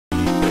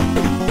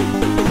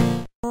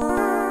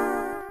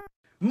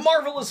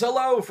Marvelous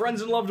hello,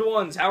 friends and loved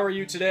ones, how are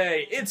you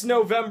today? It's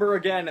November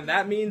again, and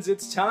that means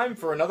it's time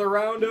for another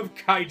round of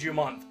Kaiju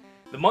Month.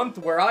 The month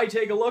where I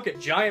take a look at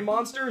giant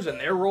monsters and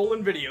their role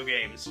in video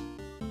games.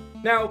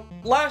 Now,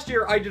 last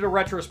year I did a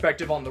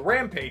retrospective on the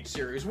Rampage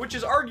series, which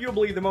is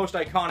arguably the most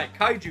iconic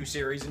Kaiju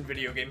series in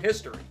video game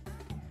history.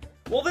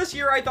 Well, this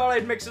year I thought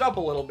I'd mix it up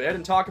a little bit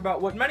and talk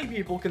about what many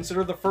people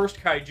consider the first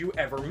Kaiju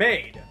ever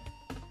made.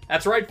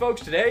 That's right, folks,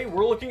 today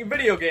we're looking at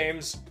video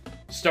games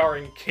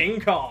starring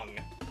King Kong.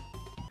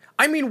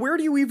 I mean, where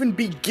do you even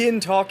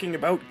begin talking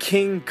about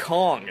King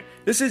Kong?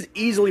 This is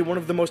easily one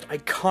of the most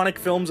iconic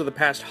films of the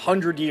past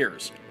 100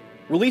 years.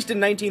 Released in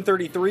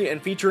 1933 and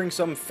featuring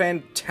some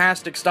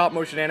fantastic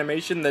stop-motion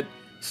animation that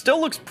still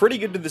looks pretty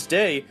good to this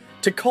day,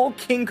 to call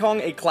King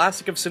Kong a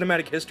classic of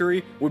cinematic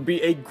history would be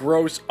a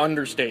gross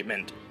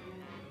understatement.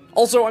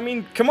 Also, I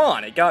mean, come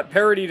on, it got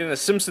parodied in a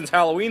Simpsons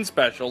Halloween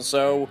special,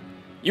 so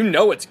you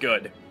know it's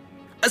good.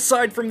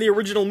 Aside from the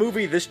original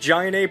movie, this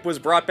giant ape was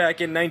brought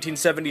back in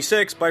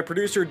 1976 by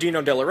producer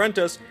Dino De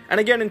Laurentiis, and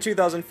again in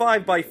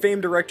 2005 by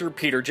famed director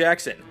Peter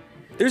Jackson.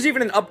 There's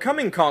even an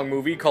upcoming Kong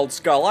movie called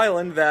Skull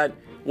Island that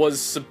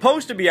was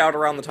supposed to be out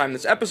around the time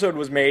this episode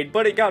was made,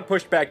 but it got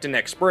pushed back to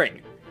next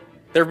spring.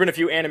 There have been a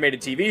few animated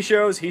TV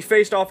shows, he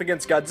faced off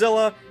against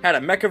Godzilla, had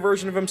a mecha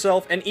version of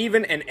himself, and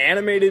even an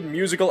animated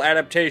musical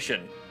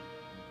adaptation.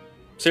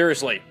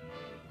 Seriously,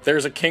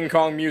 there's a King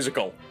Kong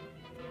musical.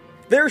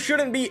 There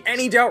shouldn't be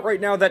any doubt right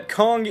now that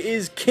Kong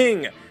is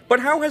king,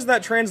 but how has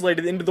that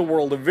translated into the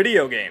world of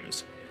video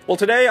games? Well,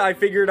 today I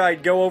figured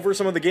I'd go over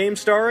some of the games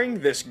starring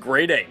this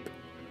great ape.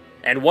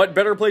 And what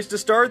better place to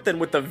start than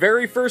with the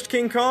very first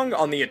King Kong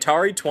on the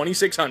Atari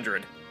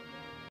 2600.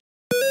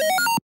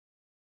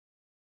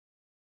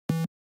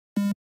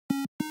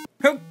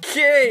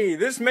 Okay,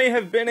 this may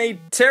have been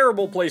a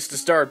terrible place to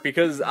start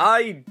because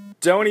I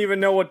don't even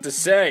know what to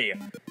say.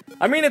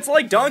 I mean, it's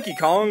like Donkey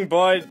Kong,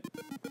 but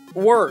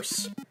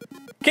worse.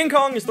 King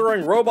Kong is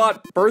throwing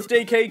robot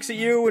birthday cakes at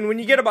you, and when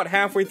you get about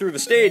halfway through the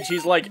stage,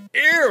 he's like,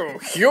 "Ew,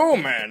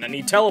 human," and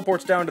he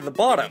teleports down to the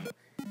bottom.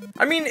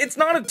 I mean, it's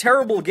not a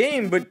terrible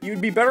game, but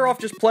you'd be better off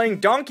just playing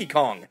Donkey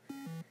Kong.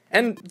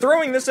 And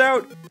throwing this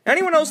out,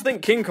 anyone else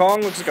think King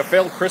Kong looks like a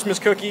failed Christmas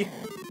cookie?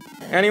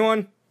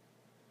 Anyone?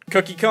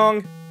 Cookie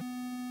Kong?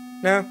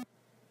 No?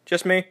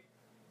 Just me?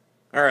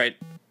 Alright.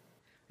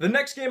 The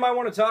next game I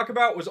want to talk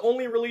about was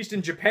only released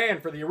in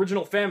Japan for the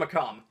original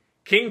Famicom.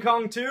 King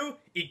Kong 2,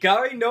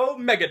 Ikari no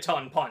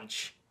Megaton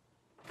Punch.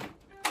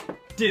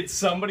 Did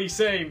somebody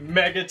say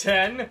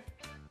Megaton?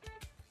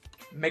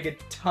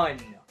 Megaton.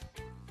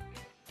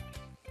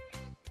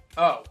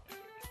 Oh.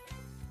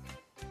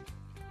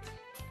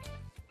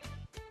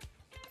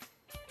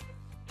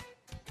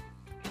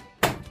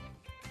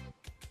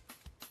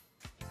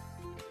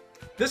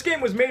 This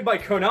game was made by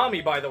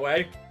Konami, by the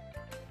way.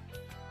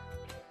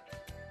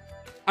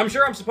 I'm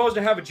sure I'm supposed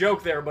to have a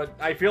joke there, but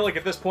I feel like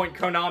at this point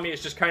Konami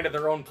is just kind of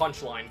their own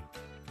punchline.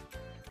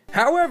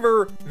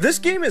 However, this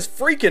game is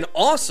freaking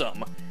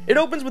awesome! It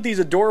opens with these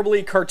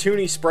adorably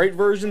cartoony sprite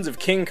versions of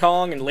King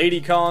Kong and Lady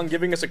Kong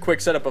giving us a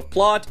quick setup of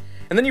plot,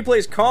 and then you play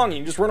as Kong and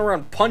you just run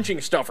around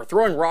punching stuff or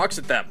throwing rocks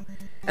at them.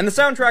 And the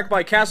soundtrack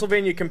by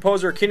Castlevania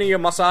composer Kinuyo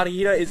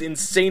Masahiro is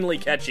insanely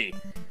catchy.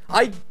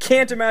 I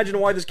can't imagine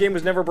why this game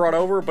was never brought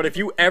over, but if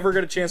you ever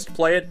get a chance to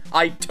play it,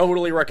 I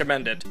totally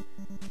recommend it.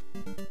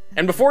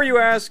 And before you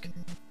ask,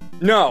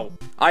 no,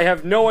 I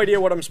have no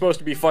idea what I'm supposed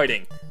to be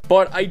fighting.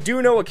 But I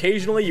do know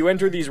occasionally you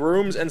enter these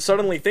rooms and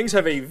suddenly things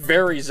have a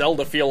very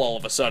Zelda feel all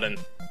of a sudden.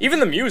 Even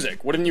the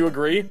music, wouldn't you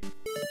agree?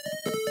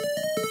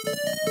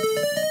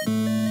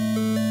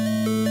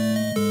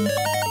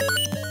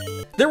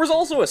 There was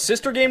also a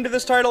sister game to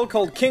this title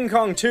called King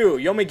Kong 2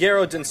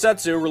 Yomigero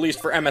Densetsu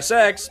released for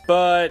MSX,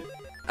 but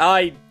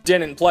I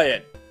didn't play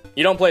it.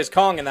 You don't play as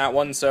Kong in that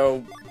one,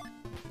 so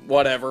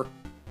whatever.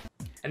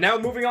 And now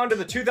moving on to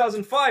the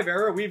 2005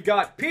 era, we've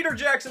got Peter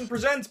Jackson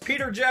presents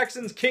Peter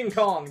Jackson's King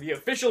Kong, the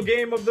official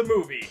game of the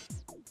movie.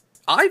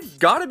 I've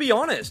gotta be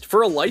honest,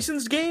 for a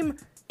licensed game,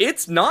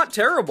 it's not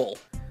terrible.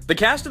 The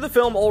cast of the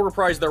film all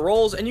reprise their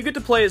roles, and you get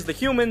to play as the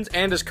humans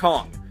and as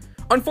Kong.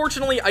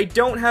 Unfortunately, I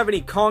don't have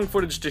any Kong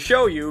footage to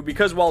show you,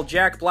 because while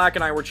Jack Black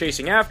and I were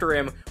chasing after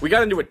him, we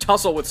got into a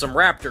tussle with some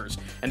raptors,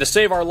 and to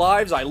save our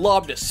lives, I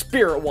lobbed a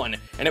spear at one,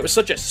 and it was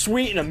such a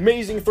sweet and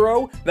amazing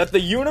throw that the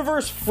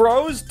universe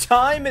froze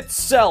time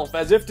itself,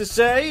 as if to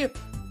say,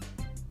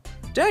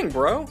 "Dang,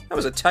 bro, that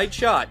was a tight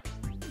shot."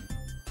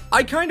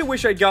 I kinda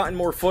wish I'd gotten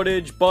more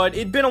footage, but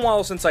it'd been a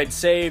while since I'd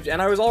saved,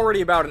 and I was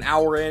already about an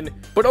hour in,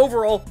 but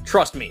overall,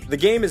 trust me, the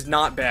game is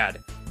not bad.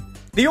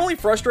 The only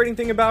frustrating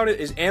thing about it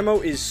is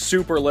ammo is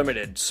super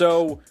limited,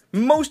 so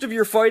most of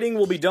your fighting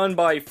will be done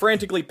by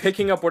frantically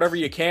picking up whatever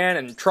you can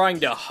and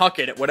trying to huck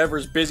it at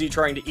whatever's busy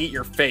trying to eat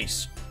your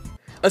face.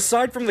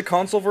 Aside from the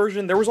console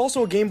version, there was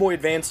also a Game Boy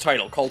Advance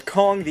title called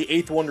Kong the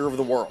Eighth Wonder of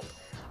the World.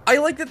 I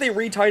like that they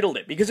retitled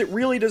it because it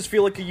really does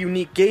feel like a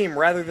unique game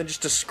rather than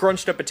just a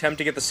scrunched up attempt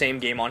to get the same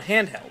game on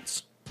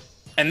handhelds.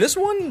 And this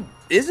one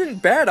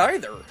isn't bad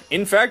either.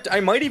 In fact,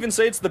 I might even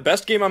say it's the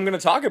best game I'm going to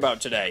talk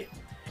about today.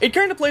 It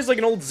kinda plays like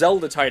an old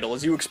Zelda title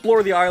as you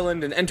explore the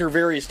island and enter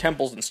various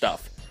temples and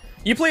stuff.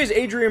 You play as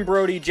Adrian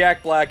Brody,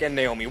 Jack Black, and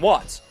Naomi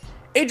Watts.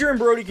 Adrian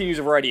Brody can use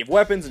a variety of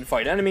weapons and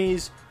fight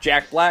enemies,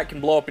 Jack Black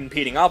can blow up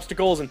impeding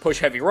obstacles and push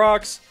heavy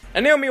rocks,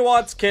 and Naomi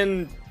Watts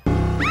can...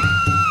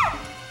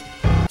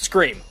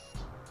 scream.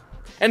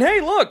 And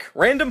hey look!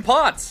 Random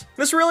pots!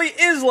 This really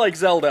is like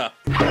Zelda!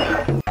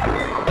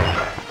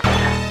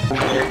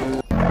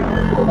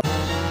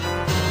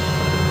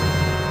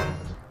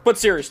 But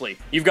seriously,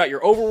 you've got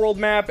your overworld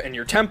map and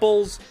your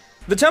temples.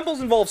 The temples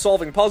involve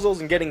solving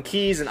puzzles and getting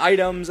keys and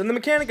items, and the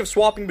mechanic of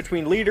swapping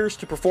between leaders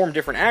to perform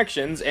different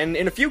actions, and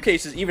in a few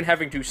cases even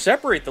having to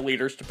separate the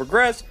leaders to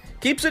progress,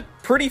 keeps it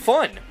pretty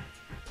fun.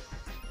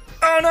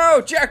 Oh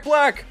no, Jack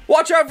Black!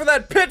 Watch out for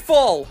that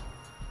pitfall!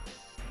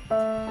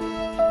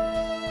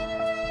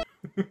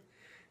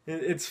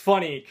 It's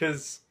funny,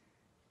 cause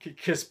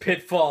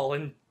Pitfall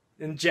and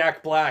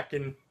Jack Black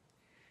and...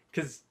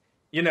 cause,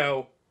 you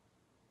know...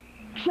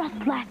 Just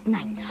last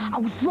night, I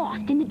was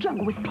lost in the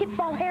jungle with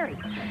Pitfall Harry,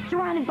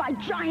 surrounded by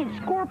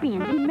giant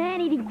scorpions and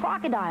man-eating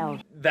crocodiles.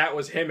 That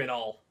was him and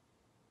all.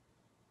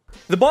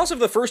 The boss of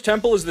the first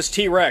temple is this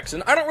T-Rex,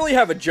 and I don't really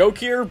have a joke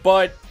here,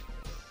 but...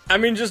 I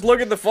mean, just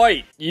look at the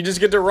fight. You just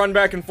get to run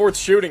back and forth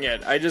shooting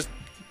it.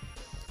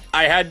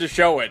 I had to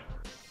show it.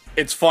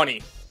 It's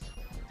funny.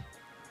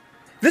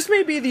 This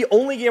may be the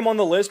only game on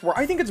the list where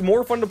I think it's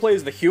more fun to play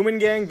as the human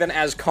gang than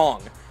as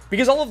Kong,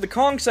 because all of the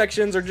Kong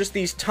sections are just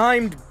these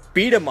timed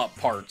beat-em-up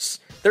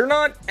parts. They're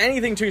not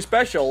anything too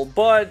special,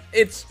 but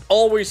it's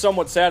always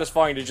somewhat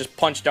satisfying to just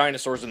punch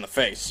dinosaurs in the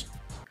face.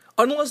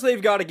 Unless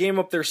they've got a game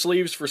up their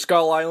sleeves for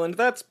Skull Island,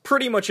 that's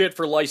pretty much it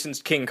for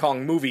licensed King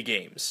Kong movie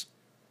games.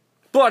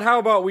 But how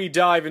about we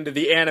dive into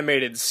the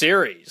animated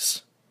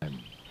series?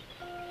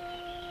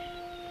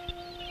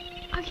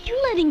 Are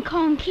you letting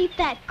Kong keep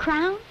that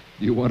crown?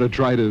 You want to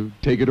try to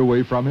take it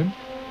away from him?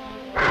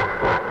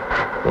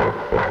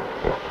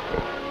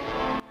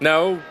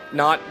 No,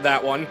 not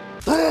that one.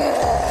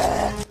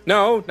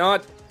 No,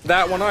 not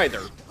that one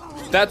either.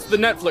 That's the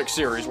Netflix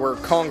series where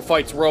Kong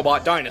fights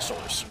robot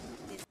dinosaurs.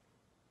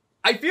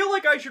 I feel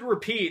like I should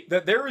repeat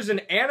that there is an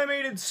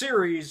animated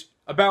series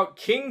about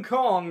King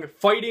Kong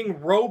fighting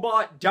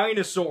robot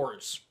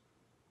dinosaurs.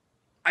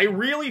 I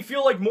really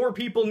feel like more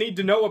people need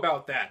to know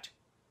about that.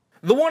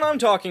 The one I'm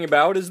talking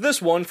about is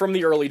this one from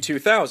the early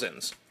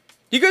 2000s.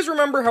 You guys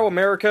remember how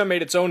America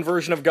made its own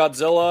version of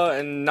Godzilla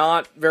and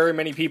not very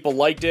many people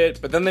liked it,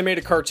 but then they made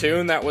a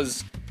cartoon that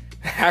was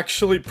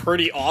actually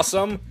pretty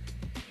awesome?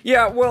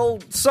 Yeah, well,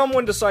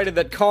 someone decided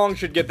that Kong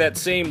should get that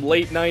same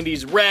late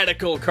 90s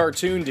radical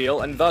cartoon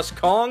deal, and thus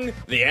Kong,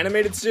 the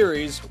animated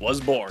series, was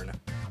born.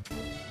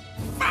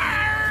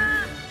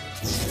 Fire!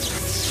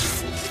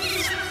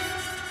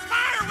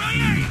 Fire, will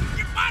you?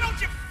 Why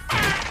don't you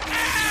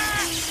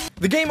fire?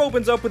 The game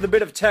opens up with a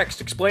bit of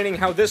text explaining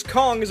how this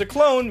Kong is a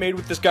clone made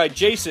with this guy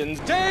Jason's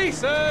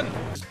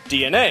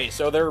DNA,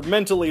 so they're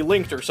mentally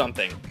linked or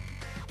something.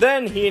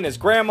 Then he and his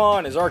grandma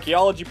and his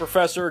archaeology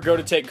professor go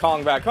to take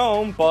Kong back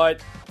home, but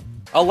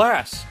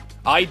alas,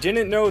 I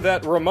didn't know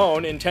that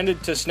Ramon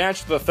intended to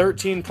snatch the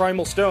 13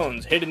 primal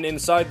stones hidden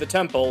inside the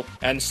temple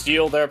and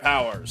steal their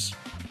powers.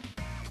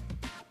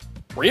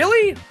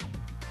 Really?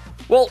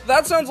 Well,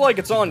 that sounds like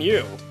it's on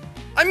you.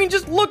 I mean,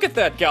 just look at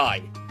that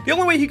guy. The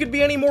only way he could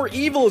be any more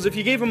evil is if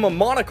you gave him a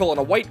monocle and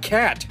a white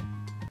cat.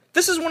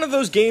 This is one of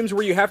those games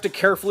where you have to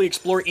carefully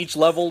explore each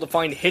level to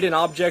find hidden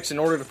objects in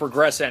order to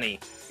progress any.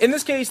 In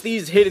this case,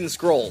 these hidden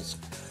scrolls.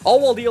 All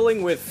while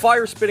dealing with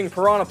fire-spitting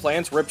piranha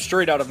plants ripped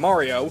straight out of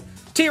Mario,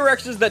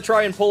 T-Rexes that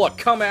try and pull a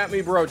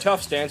come-at-me-bro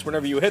tough stance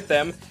whenever you hit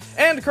them,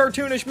 and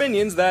cartoonish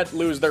minions that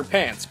lose their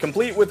pants,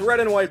 complete with red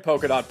and white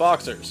polka dot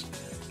boxers.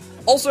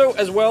 Also,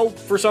 as well,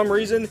 for some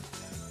reason,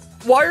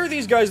 why are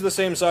these guys the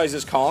same size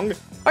as Kong?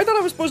 I thought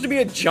I was supposed to be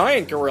a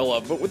giant gorilla,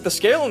 but with the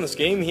scale in this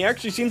game, he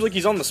actually seems like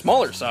he's on the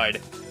smaller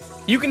side.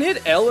 You can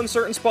hit L in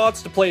certain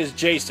spots to play as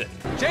Jason.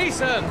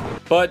 Jason!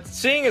 But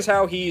seeing as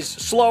how he's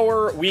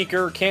slower,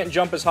 weaker, can't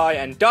jump as high,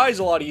 and dies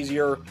a lot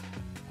easier,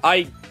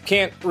 I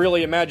can't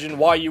really imagine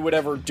why you would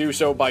ever do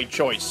so by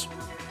choice.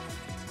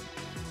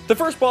 The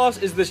first boss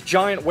is this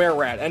giant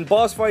were-rat, and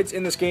boss fights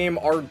in this game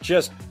are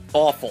just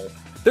awful.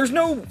 There's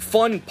no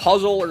fun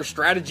puzzle or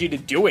strategy to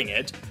doing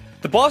it.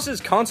 The bosses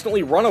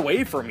constantly run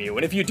away from you,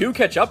 and if you do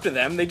catch up to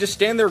them, they just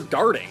stand there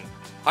guarding.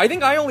 I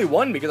think I only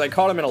won because I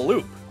caught him in a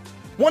loop.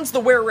 Once the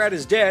were-rat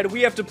is dead,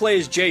 we have to play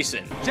as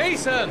Jason.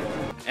 Jason!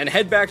 And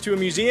head back to a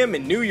museum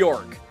in New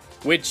York,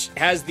 which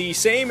has the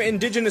same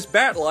indigenous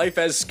bat life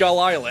as Skull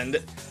Island.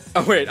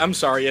 Oh wait, I'm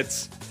sorry,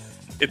 it's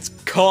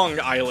Kong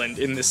Island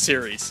in this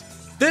series.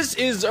 This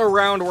is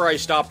around where I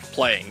stopped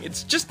playing.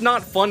 It's just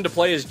not fun to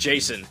play as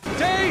Jason.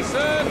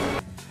 Jason!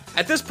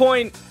 At this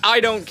point, I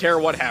don't care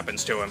what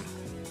happens to him.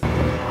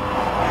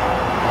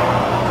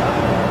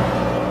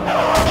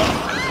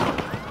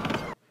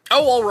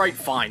 Oh, alright,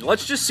 fine.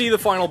 Let's just see the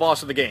final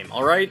boss of the game,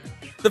 alright?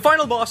 The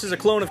final boss is a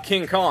clone of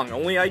King Kong,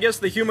 only I guess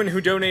the human who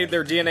donated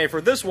their DNA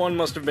for this one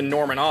must have been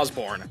Norman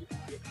Osborn.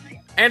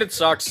 And it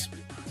sucks.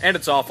 And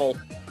it's awful.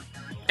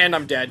 And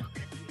I'm dead.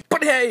 But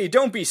But hey,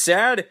 don't be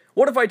sad.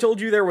 What if I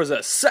told you there was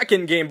a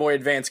second Game Boy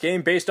Advance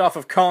game based off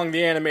of Kong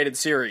the Animated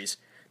Series?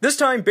 This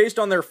time based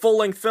on their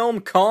full-length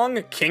film,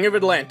 Kong, King of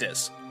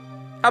Atlantis.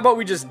 How about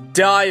we just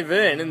dive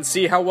in and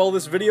see how well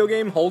this video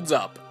game holds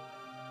up?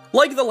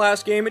 Like the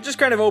last game, it just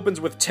kind of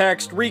opens with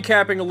text,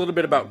 recapping a little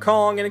bit about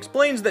Kong, and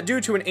explains that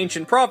due to an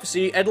ancient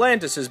prophecy,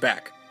 Atlantis is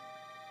back.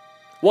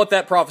 What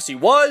that prophecy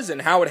was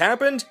and how it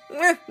happened?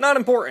 Not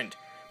important.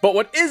 But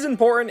what is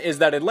important is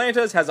that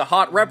Atlantis has a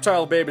hot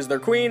reptile babe as their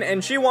queen,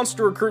 and she wants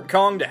to recruit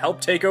Kong to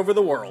help take over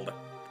the world.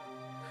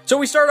 So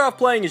we start off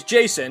playing as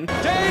Jason.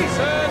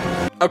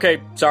 Jason! Okay,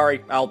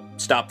 sorry, I'll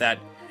stop that.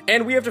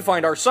 And we have to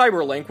find our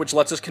cyber link, which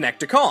lets us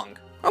connect to Kong.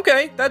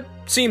 Okay, that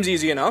seems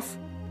easy enough.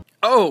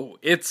 Oh,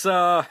 it's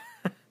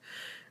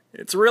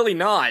really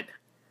not.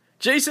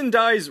 Jason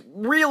dies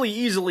really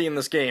easily in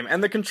this game,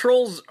 and the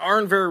controls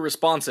aren't very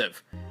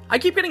responsive. I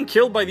keep getting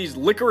killed by these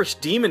licorice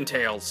demon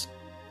tails.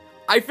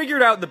 I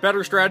figured out the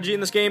better strategy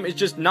in this game is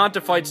just not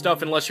to fight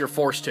stuff unless you're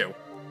forced to.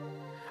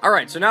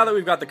 Alright, so now that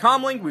we've got the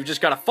comlink, we've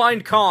just got to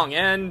find Kong,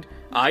 and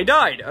I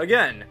died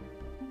again.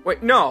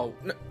 Wait, no.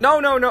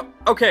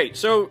 Okay,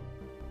 so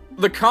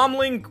the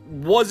comlink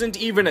wasn't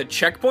even a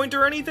checkpoint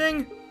or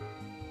anything?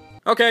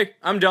 Okay,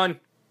 I'm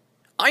done.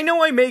 I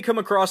know I may come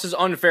across as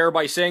unfair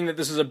by saying that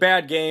this is a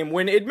bad game,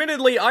 when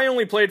admittedly I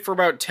only played for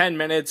about 10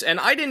 minutes, and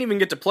I didn't even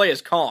get to play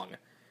as Kong.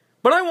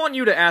 But I want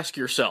you to ask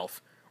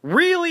yourself,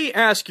 really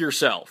ask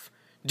yourself,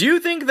 do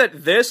you think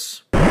that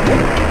this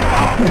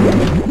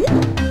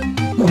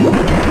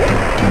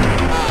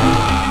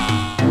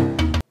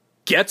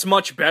gets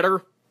much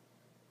better?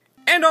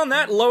 And on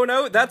that low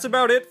note, that's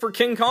about it for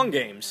King Kong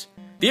games.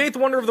 The 8th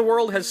wonder of the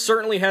world has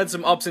certainly had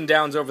some ups and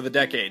downs over the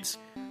decades.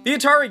 The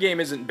Atari game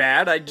isn't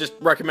bad, I'd just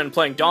recommend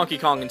playing Donkey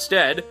Kong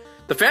instead.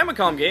 The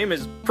Famicom game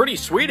is pretty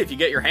sweet if you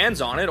get your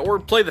hands on it, or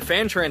play the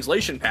fan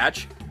translation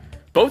patch.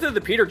 Both of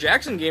the Peter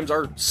Jackson games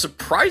are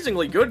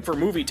surprisingly good for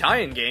movie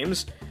tie-in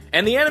games,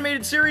 and the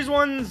animated series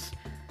ones,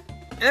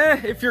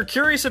 if you're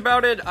curious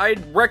about it,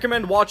 I'd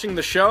recommend watching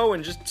the show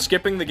and just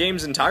skipping the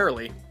games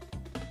entirely.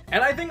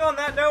 And I think on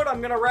that note,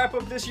 I'm gonna wrap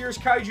up this year's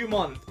Kaiju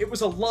Month. It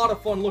was a lot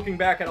of fun looking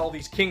back at all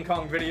these King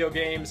Kong video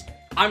games.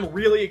 I'm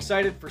really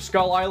excited for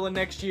Skull Island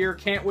next year,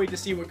 can't wait to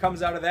see what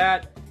comes out of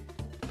that.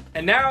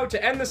 And now,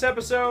 to end this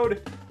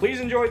episode,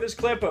 please enjoy this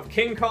clip of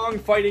King Kong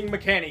fighting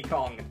Mechani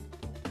Kong.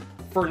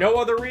 For no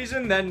other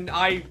reason than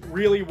I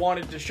really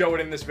wanted to show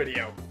it in this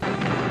video.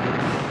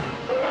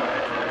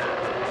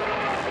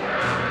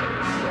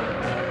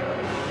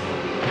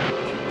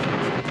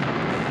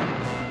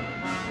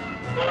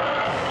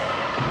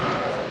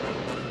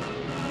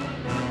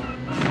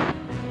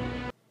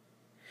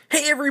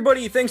 Hey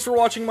everybody, thanks for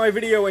watching my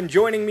video and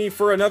joining me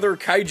for another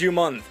Kaiju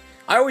Month.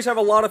 I always have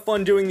a lot of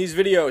fun doing these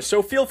videos,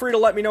 so feel free to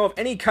let me know of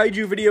any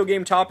Kaiju video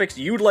game topics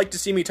you'd like to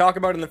see me talk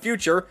about in the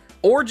future,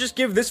 or just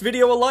give this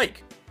video a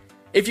like.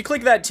 If you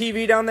click that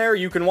TV down there,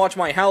 you can watch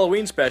my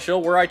Halloween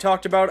special where I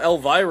talked about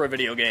Elvira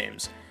video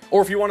games.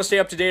 Or if you want to stay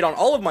up to date on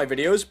all of my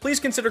videos, please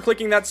consider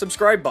clicking that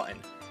subscribe button.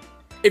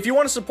 If you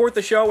want to support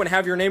the show and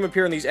have your name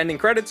appear in these ending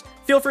credits,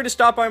 feel free to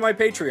stop by my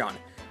Patreon.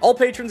 All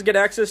patrons get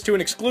access to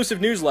an exclusive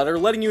newsletter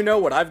letting you know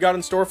what I've got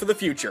in store for the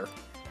future.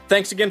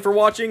 Thanks again for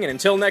watching, and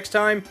until next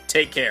time,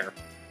 take care.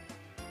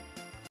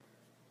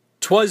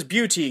 'Twas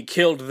beauty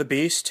killed the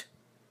beast.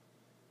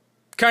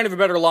 Kind of a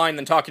better line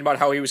than talking about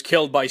how he was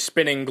killed by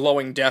spinning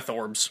glowing death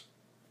orbs.